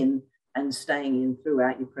coming in and staying in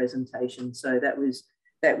throughout your presentation. So that was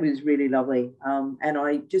really lovely. And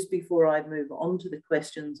I just before I move on to the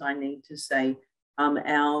questions, I need to say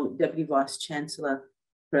our Deputy Vice Chancellor,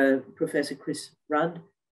 Professor Chris Rudd,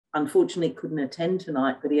 unfortunately couldn't attend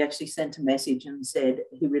tonight, but he actually sent a message and said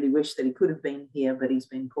he really wished that he could have been here, but he's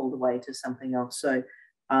been called away to something else. So,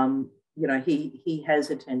 you know, he has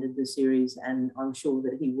attended the series, and I'm sure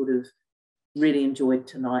that he would have really enjoyed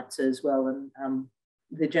tonight's as well. And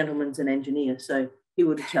the gentleman's an engineer, so he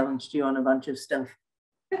would have challenged you on a bunch of stuff.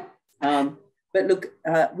 But look,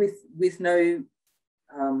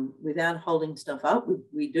 without holding stuff up,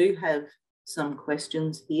 we do have some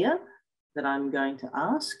questions here that I'm going to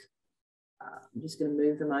ask. I'm just going to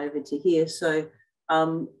move them over to here. So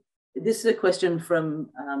this is a question from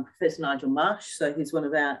Professor Nigel Marsh. So he's one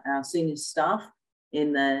of our senior staff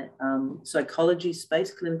in the psychology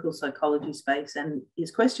space, clinical psychology space. And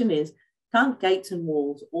his question is, can't gates and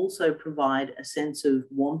walls also provide a sense of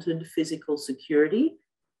wanted physical security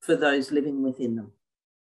for those living within them?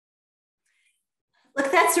 Look,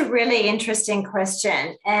 that's a really interesting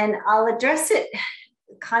question. And I'll address it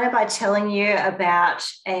kind of by telling you about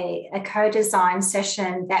a co-design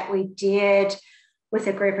session that we did with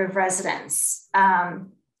a group of residents.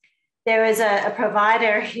 There was a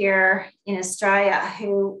provider here in Australia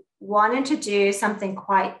who wanted to do something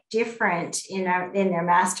quite different in their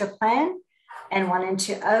master plan and wanted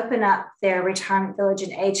to open up their retirement village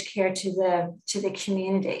and aged care to the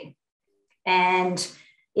community. And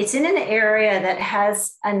it's in an area that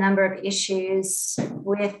has a number of issues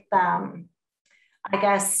with,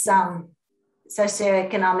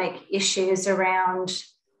 socioeconomic issues around,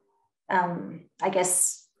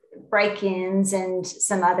 break-ins and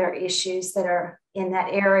some other issues that are in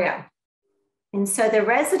that area. And so the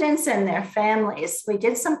residents and their families, we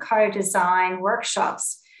did some co-design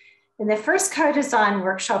workshops. In the first co-design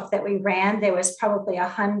workshop that we ran, there was probably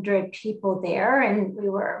 100 people there, and we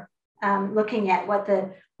were looking at what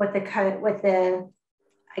the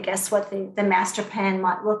master plan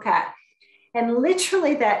might look at. And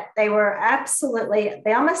literally that they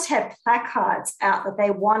almost had placards out that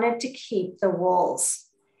they wanted to keep the walls.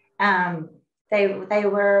 They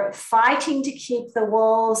were fighting to keep the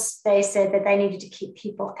walls. They said that they needed to keep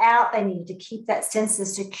people out. They needed to keep that sense of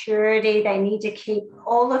security. They need to keep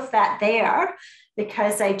all of that there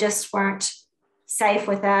because they just weren't safe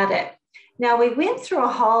without it. Now, we went through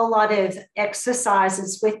a whole lot of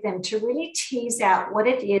exercises with them to really tease out what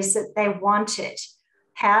it is that they wanted.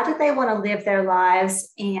 How did they want to live their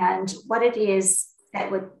lives, and what it is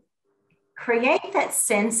that would create that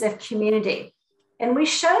sense of community. And we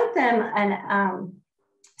showed them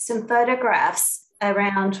some photographs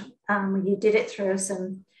around, you did it through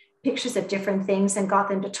some pictures of different things and got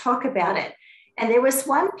them to talk about it. And there was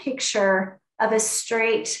one picture of a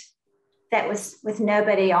street that was with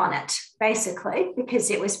nobody on it, basically,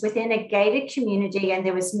 because it was within a gated community and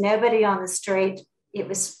there was nobody on the street. It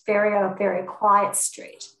was a very quiet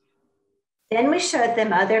street. Then we showed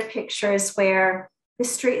them other pictures where the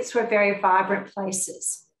streets were very vibrant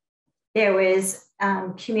places. There was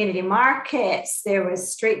community markets, there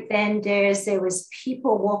was street vendors, there was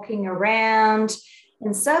people walking around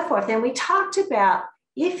and so forth. And we talked about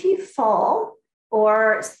if you fall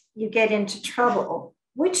or you get into trouble,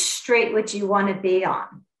 which street would you want to be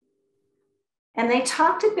on? And they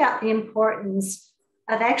talked about the importance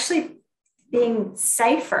of actually being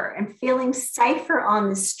safer and feeling safer on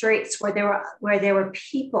the streets where there were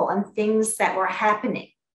people and things that were happening.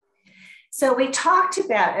 So we talked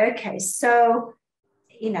about, okay, so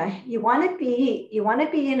you want to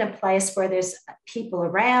be in a place where there's people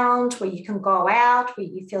around, where you can go out, where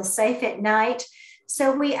you feel safe at night.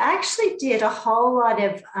 So we actually did a whole lot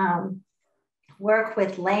of work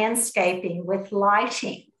with landscaping, with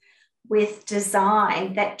lighting, with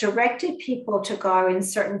design that directed people to go in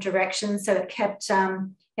certain directions. So it kept,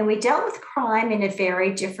 and we dealt with crime in a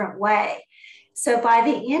very different way. So by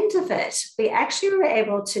the end of it, we actually were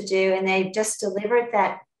able to do, and they just delivered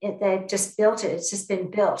that, they just built it, it's just been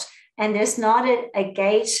built. And there's not a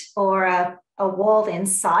gate or a wall in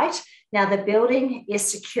sight. Now the building is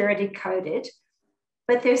security coded,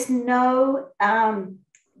 but there's no,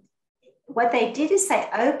 what they did is they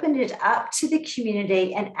opened it up to the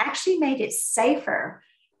community and actually made it safer,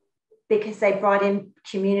 because they brought in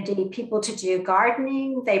community people to do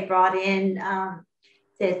gardening. They brought in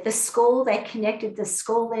the school, they connected the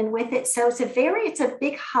school in with it. So it's a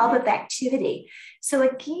big hub of activity. So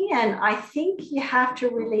again, I think you have to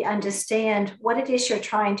really understand what it is you're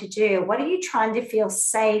trying to do. What are you trying to feel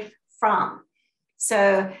safe from?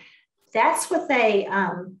 So that's what they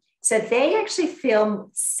actually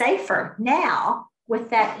feel safer now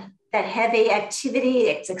with that heavy activity.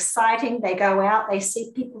 It's exciting. They go out, they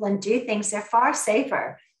see people and do things. They're far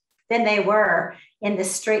safer than they were in the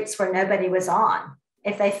streets where nobody was on.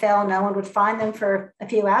 If they fell, no one would find them for a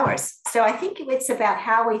few hours. So I think it's about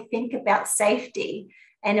how we think about safety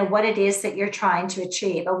and what it is that you're trying to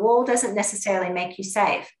achieve. A wall doesn't necessarily make you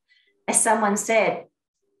safe. As someone said,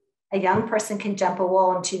 a young person can jump a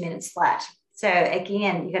wall in 2 minutes flat. So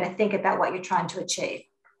again, you're going to think about what you're trying to achieve.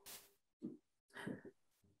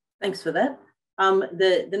 Thanks for that.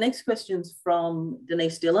 The next question's from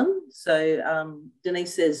Denise Dillon. So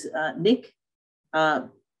Denise says, Nick,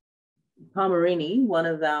 Palmerini, one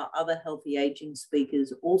of our other healthy aging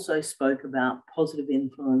speakers, also spoke about positive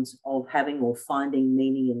influence of having or finding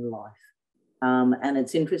meaning in life. And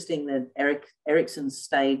it's interesting that Erickson's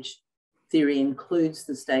stage theory includes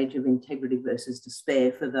the stage of integrity versus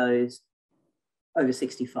despair for those over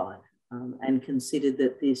 65, and considered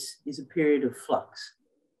that this is a period of flux.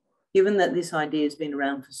 Given that this idea has been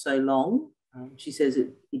around for so long, she says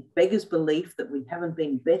it beggars belief that we haven't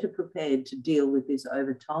been better prepared to deal with this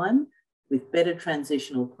over time, with better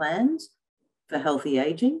transitional plans for healthy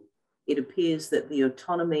aging. It appears that the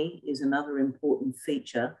autonomy is another important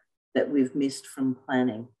feature that we've missed from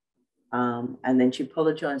planning. And then she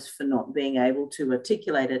apologized for not being able to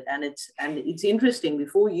articulate it. And it's interesting,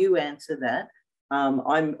 before you answer that,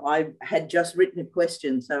 I had just written a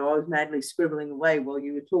question, so I was madly scribbling away while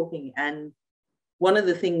you were talking. And one of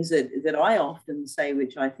the things that I often say,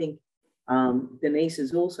 which I think Denise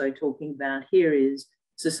is also talking about here, is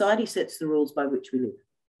society sets the rules by which we live.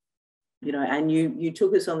 And you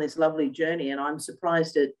took us on this lovely journey, and I'm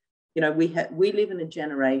surprised at, we live in a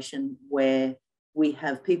generation where we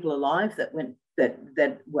have people alive that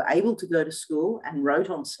were able to go to school and wrote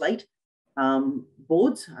on slate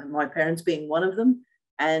boards, my parents being one of them,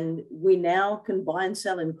 and we now can buy and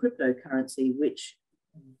sell in cryptocurrency, which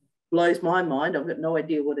blows my mind. I've got no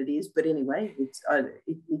idea what it is, but anyway,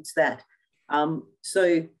 it's that.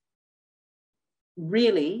 So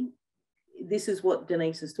really, this is what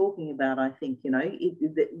Denise is talking about. I think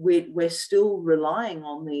we're still relying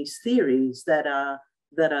on these theories that are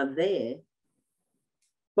there,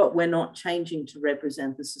 but we're not changing to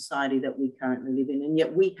represent the society that we currently live in. And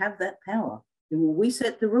yet we have that power. We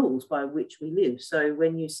set the rules by which we live. So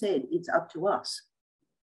when you said it's up to us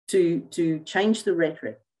to change the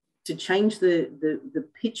rhetoric, to change the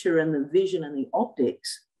picture and the vision and the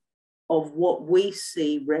optics of what we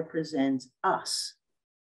see represents us.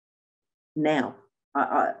 Now,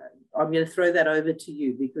 I'm going to throw that over to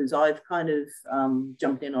you, because I've kind of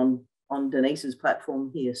jumped in on Denise's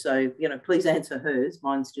platform here. So, please answer hers.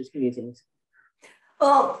 Mine's just musings.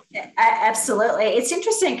 Well, absolutely. It's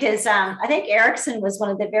interesting because I think Erickson was one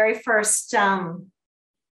of the very first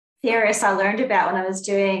theorists I learned about when I was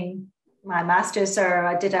doing my master's, or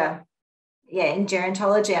I did in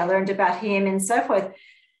gerontology. I learned about him and so forth.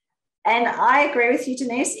 And I agree with you,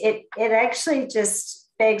 Denise. It actually just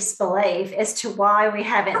begs belief as to why we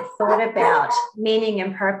haven't thought about meaning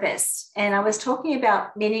and purpose. And I was talking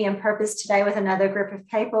about meaning and purpose today with another group of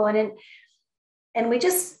people, and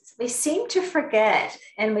we seem to forget,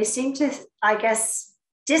 and we seem to, I guess,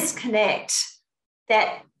 disconnect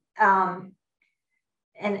that.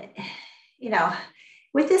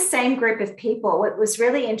 With this same group of people, what was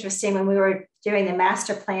really interesting when we were doing the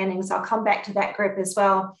master plannings, I'll come back to that group as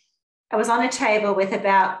well. I was on a table with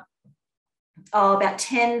about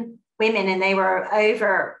 10 women, and they were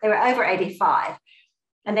over 85.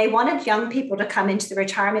 And they wanted young people to come into the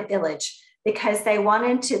retirement village because they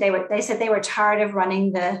wanted to, they said they were tired of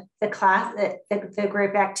running the class, the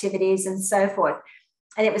group activities and so forth.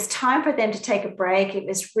 And it was time for them to take a break. It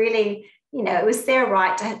was really, it was their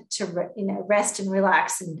right to rest and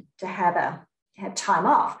relax and to have time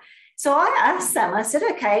off. So I asked them, I said,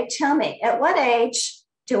 okay, tell me, at what age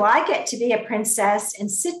do I get to be a princess and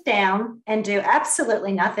sit down and do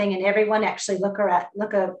absolutely nothing and everyone actually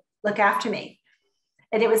look after me?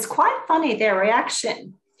 And it was quite funny, their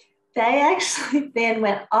reaction. They actually then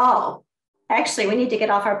went, oh, actually, we need to get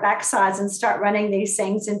off our backsides and start running these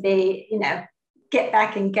things and get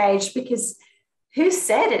back engaged, because who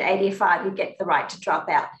said at 85 you get the right to drop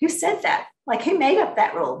out? Who said that? Like, who made up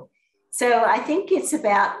that rule? So I think it's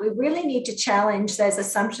about, we really need to challenge those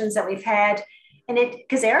assumptions that we've had. And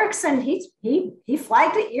because Erickson, he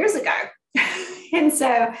flagged it years ago. And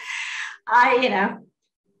so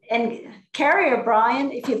and Kerry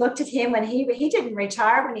O'Brien, if you looked at him when he didn't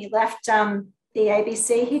retire, when he left the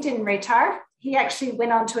ABC, he didn't retire. He actually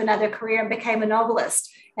went on to another career and became a novelist.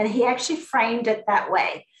 And he actually framed it that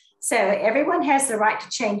way. So everyone has the right to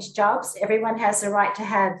change jobs. Everyone has the right to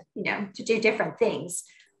have, to do different things.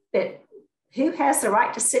 But who has the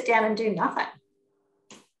right to sit down and do nothing?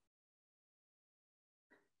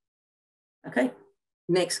 Okay,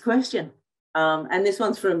 next question. And this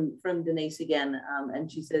one's from Denise again.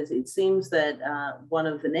 And she says, it seems that one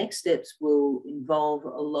of the next steps will involve a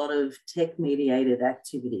lot of tech-mediated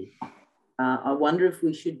activity. I wonder if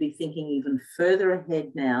we should be thinking even further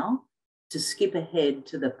ahead now to skip ahead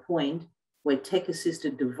to the point where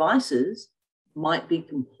tech-assisted devices might be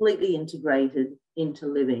completely integrated into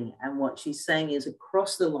living. And what she's saying is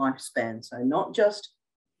across the lifespan. So not just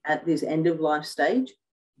at this end of life stage,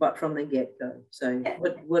 but from the get-go. So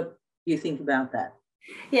what do you think about that?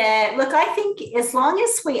 Yeah, look, I think as long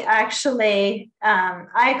as we actually,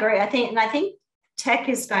 I agree. I think tech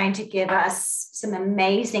is going to give us some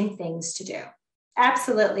amazing things to do,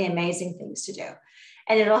 absolutely amazing things to do.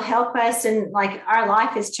 And it'll help us, and like our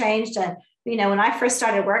life has changed. And, when I first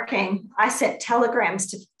started working, I sent telegrams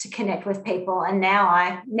to connect with people, and now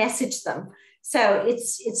I message them. So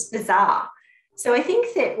it's bizarre. So I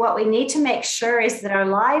think that what we need to make sure is that our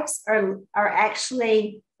lives are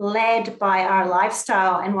actually led by our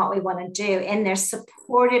lifestyle and what we want to do, and they're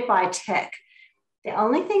supported by tech. The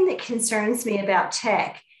only thing that concerns me about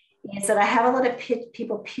tech is that I have a lot of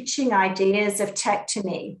people pitching ideas of tech to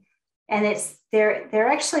me, and they're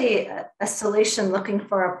actually a solution looking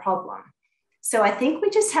for a problem. So I think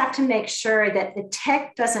we just have to make sure that the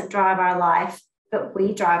tech doesn't drive our life, but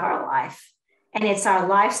we drive our life. And it's our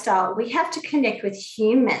lifestyle. We have to connect with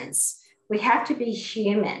humans. We have to be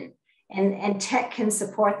human. And tech can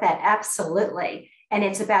support that, absolutely. And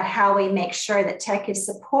it's about how we make sure that tech is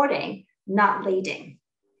supporting, not leading.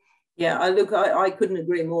 Yeah, I couldn't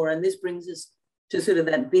agree more. And this brings us to sort of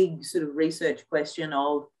that big sort of research question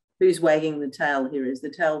of who's wagging the tail here? Is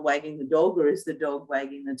the tail wagging the dog, or is the dog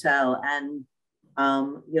wagging the tail? And,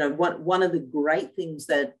 one of the great things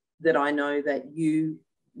that I know that you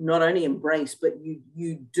not only embrace, but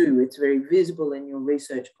you do, it's very visible in your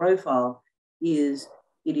research profile, is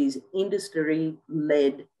it is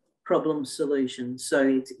industry-led problem solutions. So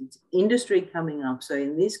it's industry coming up. So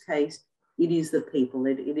in this case, it is the people.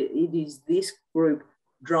 It is this group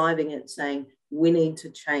driving it, saying we need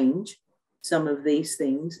to change some of these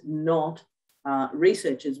things, not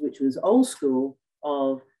researchers, which was old school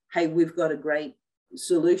of, hey, we've got a great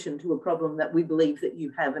solution to a problem that we believe that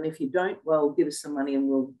you have, and if you don't, well, give us some money and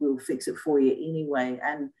we'll fix it for you anyway.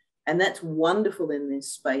 And that's wonderful in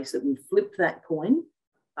this space that we flipped that coin,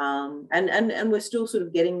 and we're still sort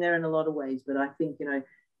of getting there in a lot of ways. But I think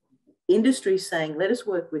industry saying, let us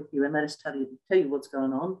work with you and let us tell you what's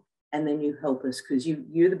going on, and then you help us because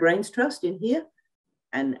you're the brains trust in here,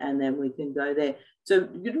 and then we can go there. So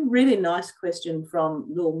you had a really nice question from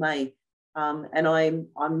Lil May. And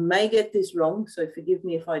I may get this wrong, so forgive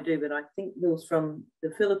me if I do, but I think Lil's from the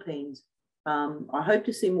Philippines. I hope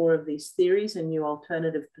to see more of these theories and new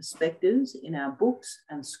alternative perspectives in our books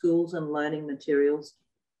and schools and learning materials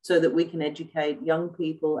so that we can educate young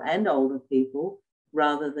people and older people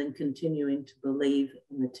rather than continuing to believe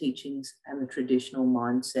in the teachings and the traditional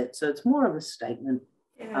mindset. So it's more of a statement,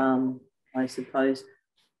 I suppose.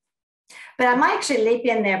 But I might actually leap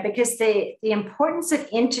in there because the importance of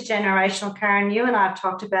intergenerational, Karen, you and I have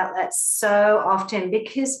talked about that so often,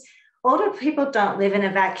 because older people don't live in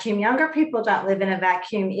a vacuum. Younger people don't live in a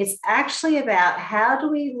vacuum. It's actually about how do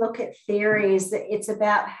we look at theories. It's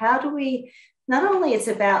about how do we, not only it's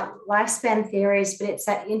about lifespan theories, but it's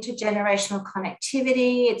that intergenerational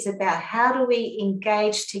connectivity. It's about how do we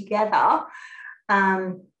engage together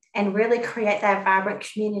and really create that vibrant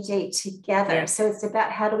community together. Yeah. So it's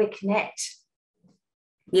about how do we connect?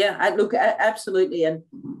 Yeah, look, absolutely. And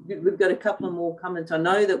we've got a couple of more comments. I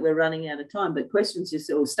know that we're running out of time, but questions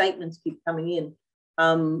or statements keep coming in.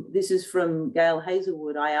 This is from Gail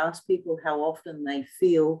Hazelwood. I ask people how often they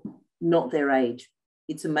feel not their age.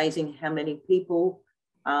 It's amazing how many people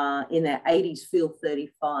in their 80s feel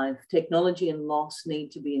 35. Technology and loss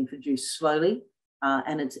need to be introduced slowly,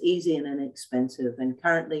 and it's easy and inexpensive. And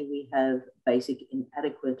currently we have basic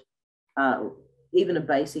inadequate, even a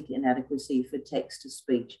basic inadequacy for text to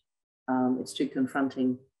speech. It's too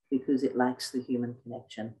confronting because it lacks the human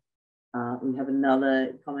connection. We have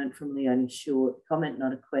another comment from Leonie Short. Comment,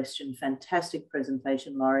 not a question. Fantastic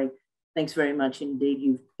presentation, Laurie. Thanks very much indeed.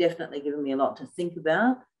 You've definitely given me a lot to think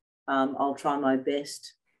about. I'll try my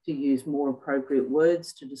best to use more appropriate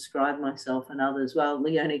words to describe myself and others. Well,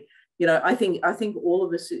 Leonie, you know, I think all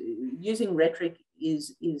of us using rhetoric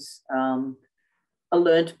is a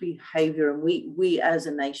learned behavior, and we as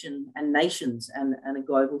a nation and nations and a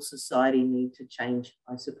global society need to change,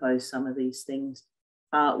 I suppose, some of these things.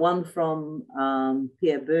 One from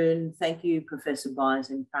Pierre Boone. Thank you, Professor Buys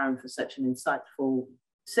and Karen, for such an insightful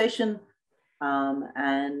session.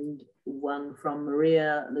 And one from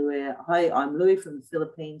Maria Luer. Hi, I'm Louis from the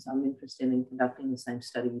Philippines. I'm interested in conducting the same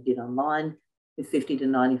study we did online with 50 to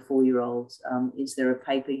 94-year-olds. Is there a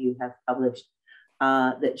paper you have published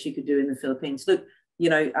that you could do in the Philippines? Look, you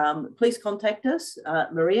know, please contact us,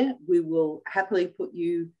 Maria. We will happily put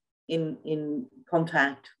you in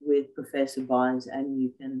contact with Professor Buys, and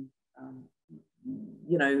you can,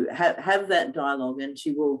 you know, have that dialogue, and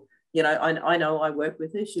she will, you know, I know I work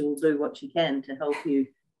with her. She will do what she can to help you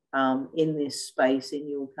in this space in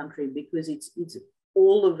your country, because it's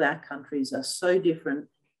all of our countries are so different,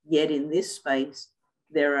 yet in this space,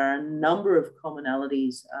 there are a number of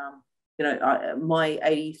commonalities. You know, my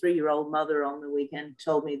 83-year-old mother on the weekend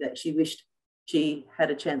told me that she wished she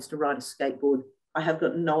had a chance to ride a skateboard. I have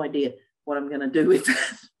got no idea what I'm going to do with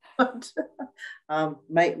that. But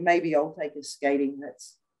maybe I'll take her skating.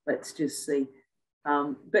 Let's just see.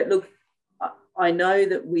 But look, I know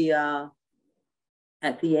that we are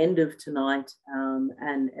at the end of tonight,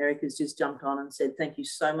 and Eric has just jumped on and said, thank you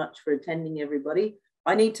so much for attending, everybody.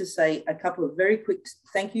 I need to say a couple of very quick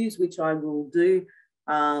thank yous, which I will do.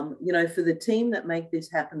 You know, for the team that make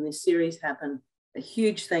this happen, this series happen, a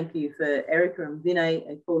huge thank you for Erica and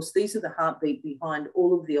Vinay. Of course, these are the heartbeat behind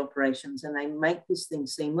all of the operations, and they make this thing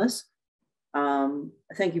seamless.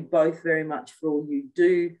 Thank you both very much for all you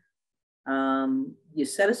do. Your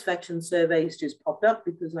satisfaction surveys just popped up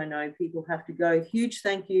because I know people have to go. Huge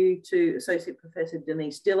thank you to Associate Professor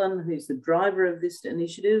Denise Dillon, who's the driver of this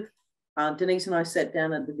initiative. Denise and I sat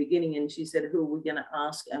down at the beginning and she said, who are we going to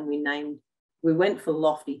ask? And we went for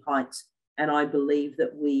lofty heights. And I believe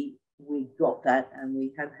that we got that, and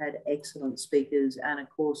we have had excellent speakers. And of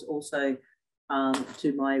course, also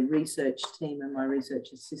to my research team and my research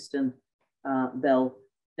assistant, Belle,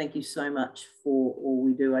 thank you so much for all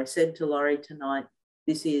we do. I said to Laurie tonight,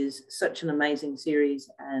 this is such an amazing series,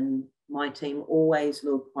 and my team always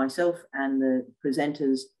look, myself and the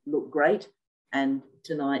presenters look great. And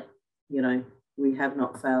tonight, you know, we have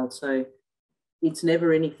not failed. So it's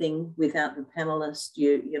never anything without the panelists.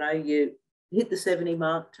 You know, you hit the 70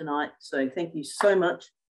 mark tonight. So thank you so much,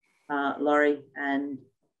 Laurie, and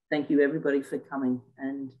thank you everybody for coming.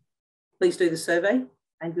 And please do the survey,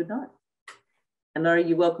 and good night. And Laurie,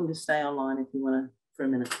 you're welcome to stay online if you want to for a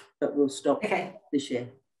minute, but we'll stop the share.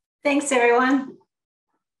 Thanks, everyone.